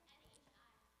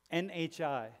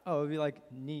 N-H-I. Oh, it'd be like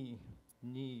Ni.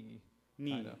 Ni.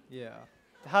 Yeah.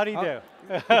 How do you do?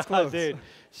 It's close. Dude,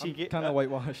 I'm kind of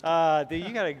whitewashed. dude,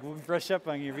 you gotta brush up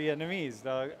on your Vietnamese,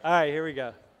 dog. All right, here we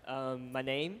go. My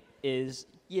name is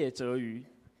Ye Zheyu.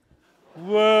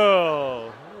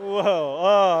 Whoa.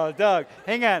 Oh, dog.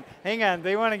 Hang on.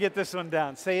 They want to get this one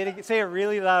down. Say it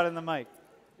really loud in the mic.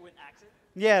 With accent?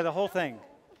 Yeah, the whole thing.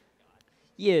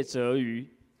 Ye Zheyu.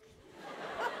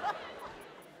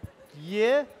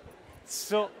 Yeah.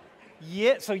 So Ye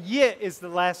is the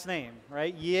last name,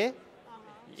 right? Ye.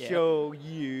 Yeah. Show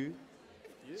you.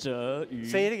 Zheyu.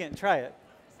 Say it again. Try it.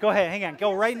 Go ahead. Hang on.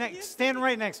 Go right next. Stand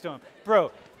right next to him,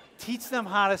 bro. Teach them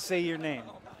how to say your name.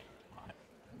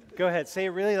 Go ahead. Say it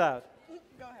really loud.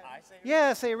 Go ahead. I say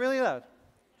Yeah. Say it really loud.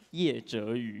 Ye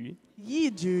Zheyu.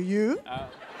 You.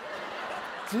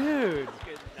 Dude,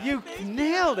 you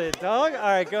nailed it, dog. All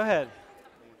right, go ahead.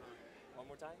 One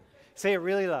more time. Say it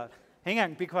really loud. Hang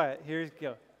on. Be quiet. Here you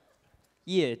go.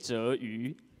 Ye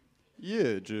Zheyu.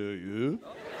 Yeah, Joe.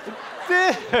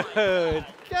 Dude,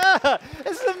 God,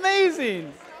 this is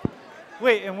amazing.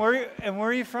 Wait, and where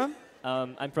are you from?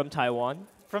 I'm from Taiwan.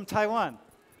 From Taiwan.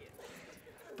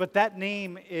 But that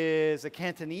name is a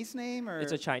Cantonese name, or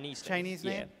It's a Chinese name. Chinese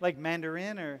name, Yeah. like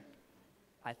Mandarin, or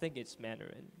I think it's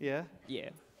Mandarin. yeah, Yeah.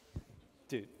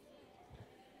 dude.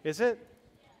 Is it?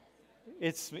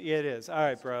 Yeah, it is. All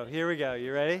right, bro. Here we go.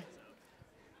 You ready?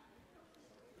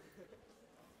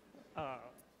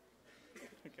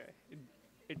 Okay.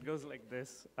 It goes like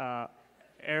this.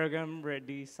 Aragam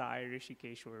Reddy Sai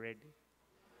Rishikeshwar Reddy.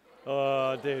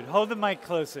 Oh, dude. Hold the mic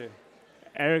closer.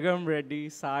 Aragam Reddy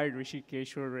Sai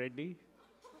Rishikeshwar Reddy.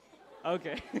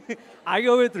 Okay. I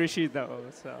go with Rishi though,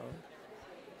 so.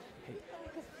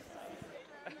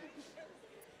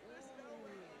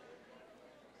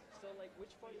 So, like,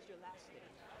 which part is your last name?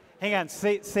 Hang on.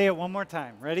 Say it one more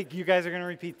time. Ready? You guys are gonna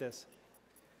repeat this.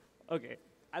 Okay.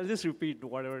 I'll just repeat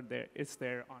whatever is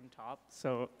there on top.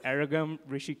 So, Aragam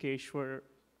Rishikeshwar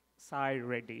Sai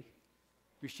Reddy.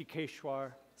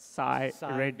 Rishikeshwar Sai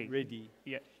Sai Reddy. Reddy.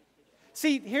 Yeah.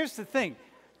 See, here's the thing.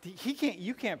 He can't.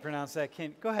 You can't pronounce that.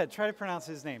 Go ahead. Try to pronounce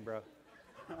his name, bro.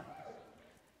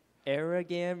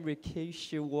 Arrogant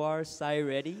Rikeshwar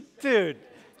Sairedi. Dude,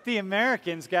 the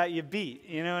Americans got you beat.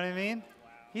 You know what I mean?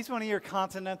 He's one of your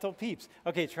continental peeps.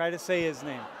 Okay, try to say his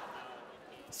name.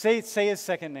 Say his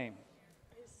second name.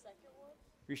 His second one?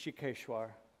 Rishikeshwar.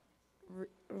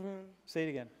 Say it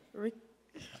again. Ri-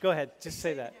 Go ahead. Just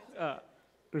say that.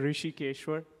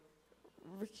 Rishikeshwar.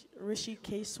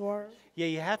 Rishikeshwar. Yeah,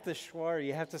 you have to schwar.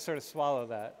 You have to sort of swallow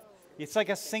that. It's like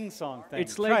a sing-song thing.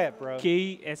 It's Try like it, bro.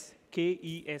 Keshwar.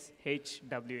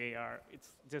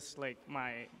 It's just like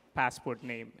my passport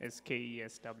name is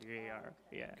Keshwar.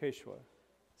 Yeah. Keshwar.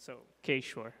 So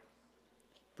Keshwar.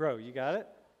 Bro, you got it?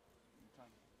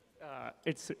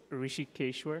 It's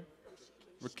Rishikeshwar.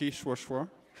 Rikeshwar.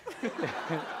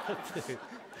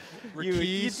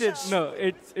 You did. No,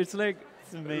 it's like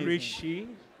It's amazing. Rishi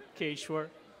Keshwar.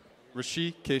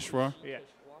 Rishi Keshwar. Yeah.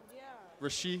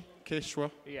 Rishi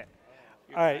Keshwar. Yeah.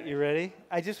 All right, you ready?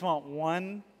 I just want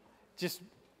one.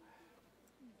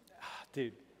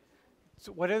 Dude.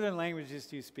 So what other languages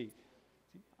do you speak?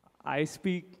 I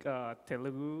speak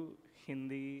Telugu,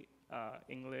 Hindi,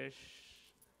 English,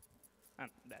 and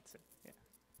that's it. Yeah.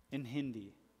 In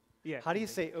Hindi. Yeah. How do you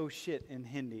say "oh shit" in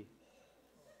Hindi?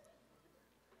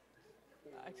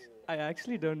 I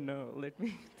actually don't know. Let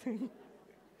me think.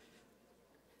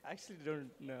 I actually don't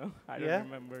know. I Yeah? don't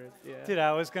remember it. Yeah. Dude,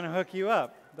 I was gonna hook you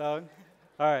up, dog.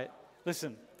 All right,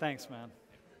 listen. Thanks, man.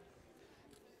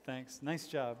 Thanks. Nice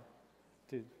job,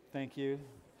 dude. Thank you,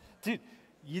 dude.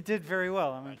 You did very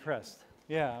well. I'm impressed.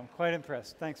 Yeah, I'm quite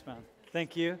impressed. Thanks, man.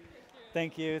 Thank you.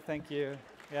 Thank you. Thank you.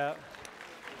 Yeah.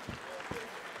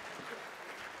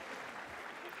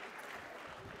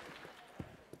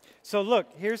 So look,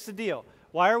 here's the deal.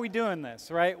 Why are we doing this,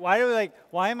 right? Why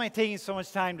am I taking so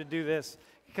much time to do this?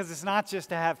 Because it's not just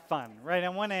to have fun, right?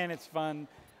 On one hand, it's fun.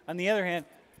 On the other hand,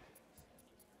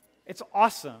 it's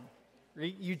awesome.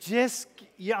 Right?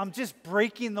 I'm just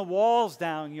breaking the walls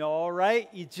down, y'all, right?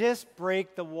 You just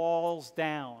break the walls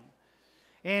down.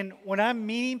 And when I'm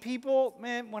meeting people,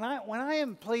 man, when I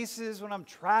am places, when I'm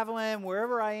traveling,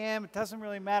 wherever I am, it doesn't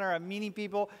really matter. I'm meeting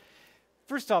people.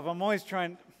 First off, I'm always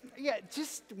trying,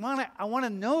 I want to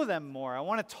know them more. I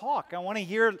want to talk. I want to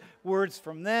hear words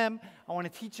from them. I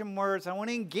want to teach them words. I want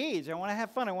to engage. I want to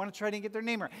have fun. I want to try to get their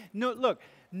name right. No, look,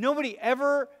 nobody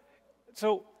ever,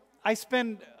 so I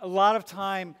spend a lot of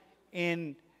time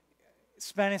in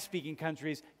Spanish-speaking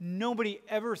countries. Nobody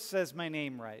ever says my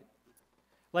name right.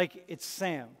 Like, it's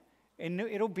Sam. And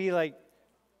it'll be like,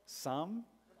 Sam.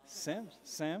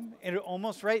 And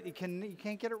almost right. You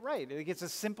can't get it right. It's a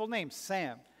simple name,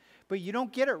 Sam. But you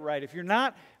don't get it right. If you're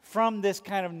not from this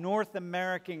kind of North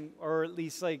American, or at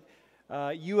least like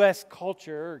U.S.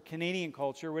 culture, or Canadian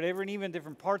culture, whatever, and even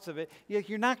different parts of it,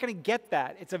 you're not going to get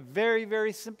that. It's a very,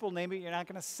 very simple name, but you're not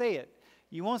going to say it.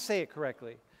 You won't say it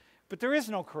correctly. But there is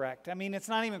no correct. I mean, it's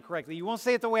not even correctly. You won't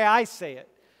say it the way I say it.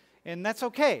 And that's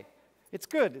okay. It's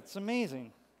good. It's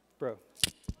amazing, bro.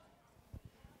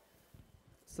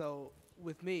 So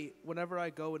with me, whenever I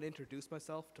go and introduce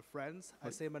myself to friends, I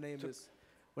say my name is.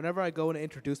 Whenever I go and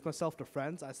introduce myself to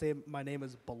friends, I say my name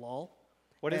is Bilal.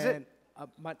 What is it?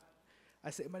 I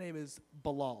say my name is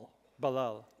Bilal.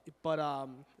 Bilal. But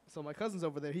so my cousin's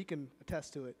over there. He can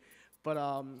attest to it. But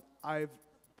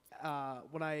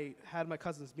when I had my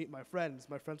cousins meet my friends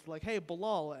were like, "Hey,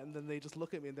 Bilal," and then they just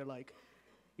look at me and they're like,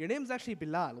 "Your name's actually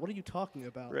Bilal. What are you talking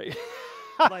about?" Right.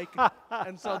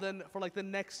 And so then for like the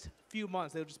next few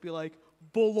months, they would just be like,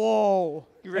 "Bilal,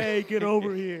 hey, get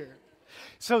over here."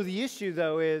 So the issue,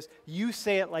 though, is you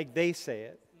say it like they say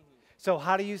it. So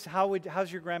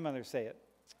how's your grandmother say it?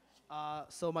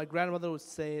 So my grandmother would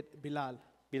say it Bilal.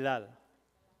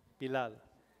 Bilal.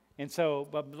 And so,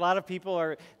 but a lot of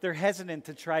people they're hesitant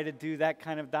to try to do that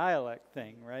kind of dialect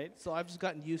thing, right? So I've just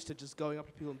gotten used to just going up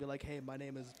to people and be like, "Hey, my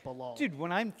name is Bilal." Dude,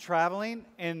 when I'm traveling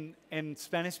in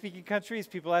Spanish-speaking countries,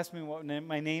 people ask me what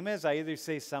my name is. I either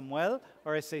say Samuel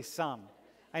or I say Sam.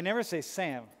 I never say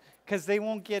Sam. Because they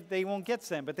won't get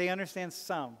Sam, but they understand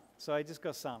Sam. So I just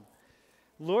go Sam.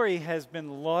 Lori has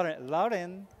been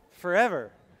Lauren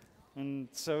forever. And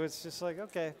so it's just like,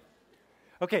 okay.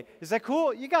 Okay, is that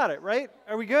cool? You got it, right?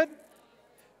 Are we good?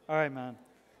 All right, man.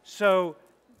 So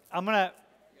all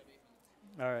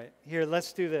right, here,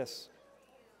 let's do this.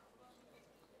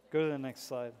 Go to the next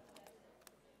slide.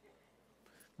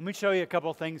 Let me show you a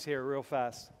couple things here real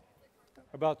fast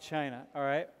about China, all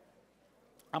right?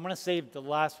 I'm going to save the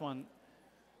last one.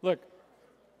 Look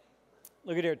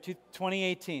at here,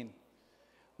 2018.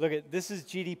 Look at, this is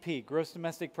GDP, gross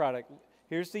domestic product.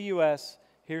 Here's the US,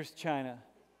 here's China.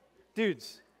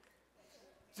 Dudes,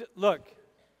 look,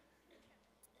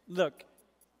 look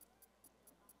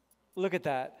at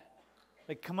that.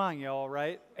 Like, come on, y'all,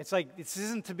 right? It's like, this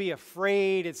isn't to be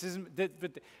afraid. It isn't,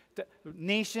 but the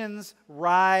nations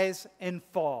rise and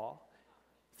fall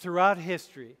throughout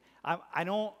history. I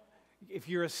don't, if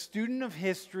you're a student of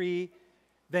history,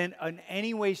 then in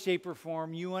any way, shape, or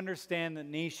form, you understand that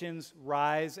nations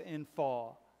rise and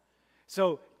fall.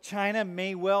 So China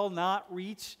may well not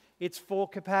reach its full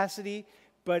capacity,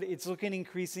 but it's looking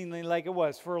increasingly like it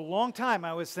was. For a long time,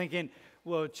 I was thinking,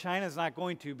 well, China's not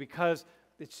going to because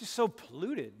it's just so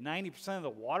polluted. 90% of the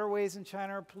waterways in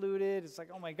China are polluted. It's like,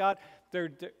 oh my God, there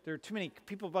are too many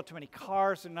people, bought too many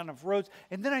cars, there are not enough roads.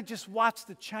 And then I just watched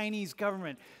the Chinese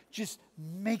government just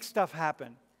make stuff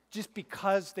happen just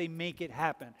because they make it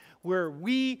happen. Where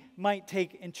we might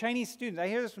take, and Chinese students, I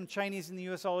hear this from Chinese in the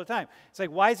US all the time. It's like,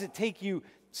 why does it take you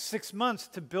 6 months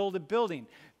to build a building?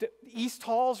 The East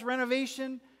Hall's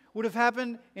renovation would have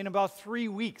happened in about 3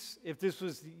 weeks if this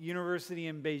was the university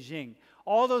in Beijing.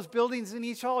 All those buildings in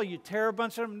East Hall, you tear a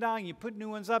bunch of them down, you put new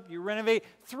ones up, you renovate.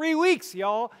 3 weeks,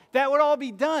 y'all. That would all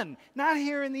be done. Not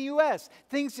here in the U.S.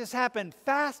 Things just happen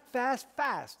fast, fast,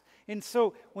 fast. And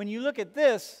so when you look at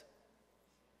this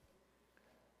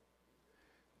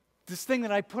thing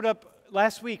that I put up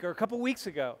last week or a couple weeks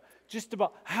ago, just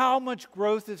about how much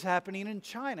growth is happening in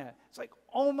China. It's like,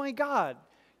 oh my God.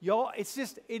 Y'all,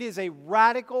 it is a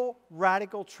radical,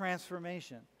 radical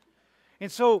transformation.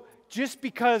 And so just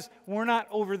because we're not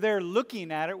over there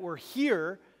looking at it, we're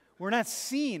here, we're not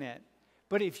seeing it.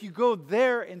 But if you go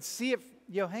there and see it,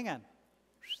 hang on.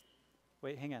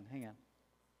 Wait, hang on.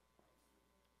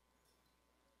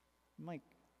 Mike.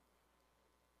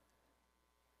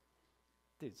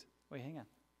 Dudes, wait, hang on.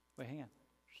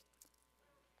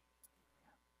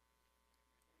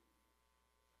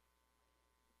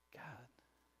 God.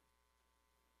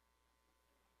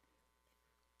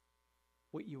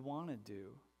 What you want to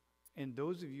do, and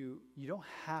those of you, you don't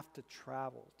have to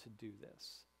travel to do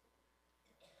this.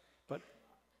 But,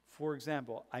 for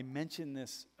example, I mentioned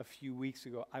this a few weeks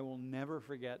ago. I will never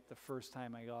forget the first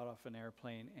time I got off an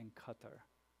airplane in Qatar.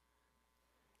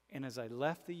 And as I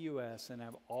left the U.S. and I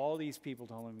have all these people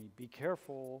telling me, be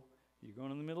careful, you're going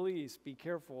to the Middle East, be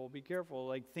careful,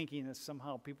 like thinking that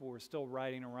somehow people were still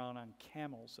riding around on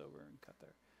camels over in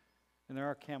Qatar. And there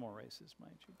are camel races,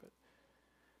 mind you, but.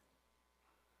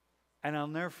 And I'll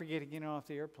never forget getting off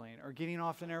the airplane or getting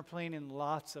off an airplane in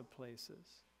lots of places.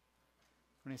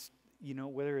 When it's,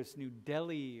 whether it's New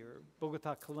Delhi or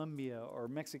Bogota, Colombia or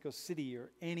Mexico City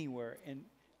or anywhere. And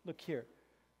look here,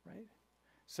 right?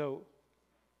 So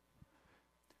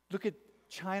look at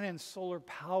China and solar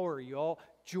power, y'all.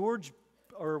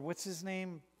 What's his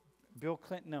name? Bill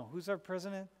Clinton. No, who's our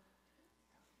president?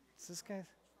 What's this guy?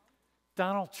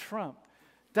 Donald Trump.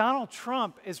 Donald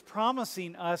Trump is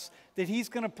promising us that he's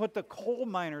going to put the coal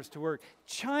miners to work.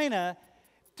 China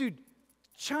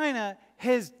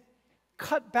has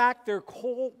cut back their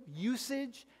coal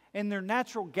usage and their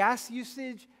natural gas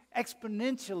usage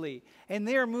exponentially. And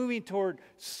they are moving toward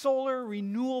solar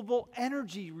renewable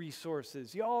energy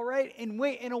resources. You all right?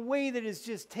 In a way that is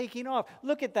just taking off.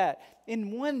 Look at that.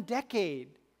 In one decade,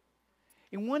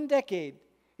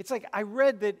 it's like I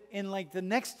read that in like the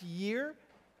next year,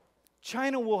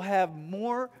 China will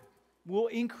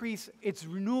increase its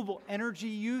renewable energy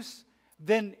use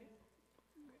than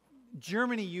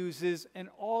Germany uses in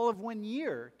all of 1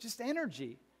 year, just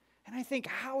energy. And I think,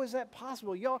 how is that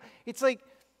possible? Y'all, it's like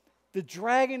the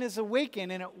dragon is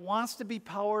awakened and it wants to be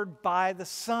powered by the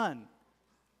sun,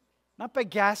 not by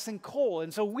gas and coal.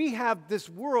 And so we have this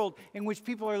world in which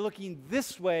people are looking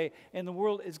this way and the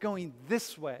world is going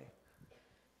this way.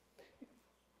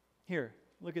 Here,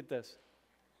 look at this.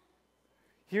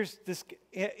 Here's this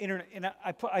internet, and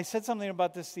I said something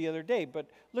about this the other day, but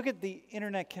look at the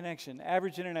internet connection,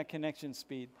 average internet connection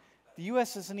speed. The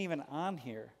U.S. isn't even on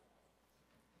here.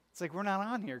 It's like we're not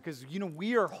on here because,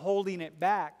 we are holding it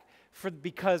back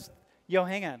because,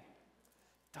 hang on.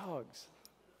 Dogs.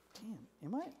 Damn,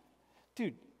 am I?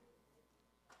 Dude.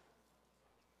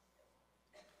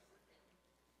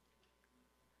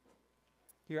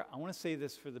 Here, I want to say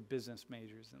this for the business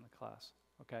majors in the class,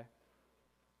 okay?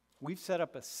 We've set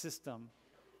up a system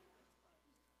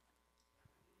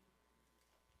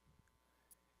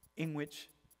in which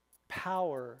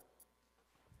power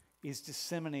is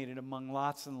disseminated among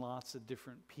lots and lots of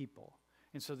different people.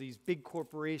 And so these big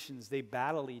corporations, they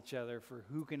battle each other for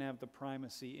who can have the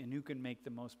primacy and who can make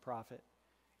the most profit.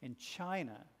 In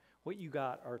China, what you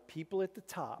got are people at the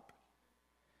top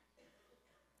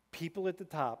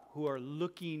who are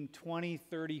looking 20,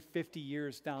 30, 50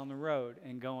 years down the road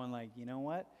and going like, you know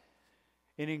what?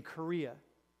 And in Korea,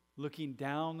 looking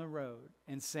down the road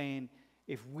and saying,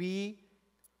 if we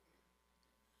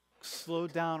slow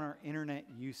down our internet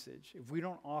usage, if we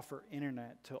don't offer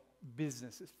internet to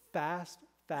businesses, fast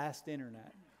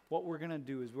internet, what we're going to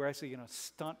do is we're actually going to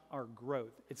stunt our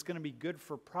growth. It's going to be good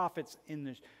for profits in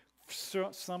the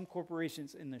some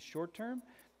corporations in the short term,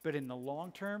 but in the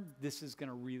long term, this is going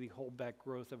to really hold back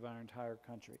growth of our entire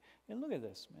country. And look at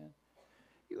this, man.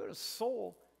 You go to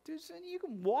Seoul, dude, you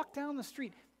can walk down the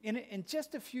street. In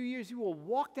just a few years, you will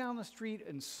walk down the street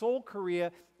in Seoul,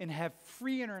 Korea, and have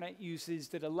free internet usage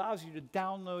that allows you to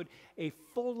download a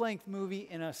full-length movie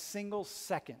in a single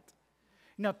second.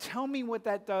 Now, tell me what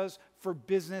that does for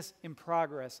business in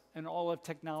progress and all of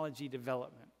technology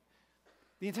development.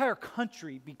 The entire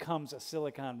country becomes a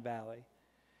Silicon Valley.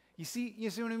 You see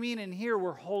what I mean? And here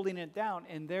we're holding it down,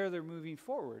 and there they're moving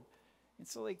forward. And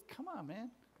so, like, come on, man.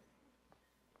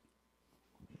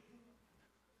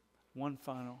 One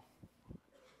final.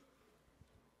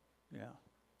 Yeah.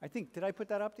 I think, did I put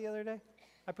that up the other day?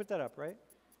 I put that up, right?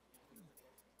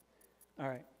 All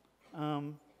right.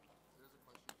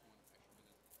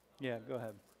 Yeah, go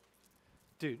ahead.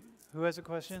 Dude, who has a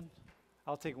question?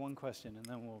 I'll take one question and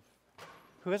then we'll...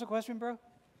 Who has a question, bro?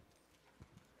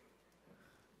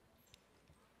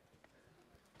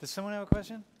 Does someone have a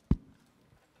question?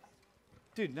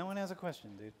 Dude, no one has a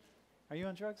question, dude. Are you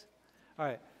on drugs? All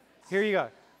right, here you go.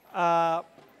 I'll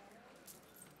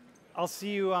see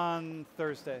you on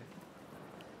Thursday.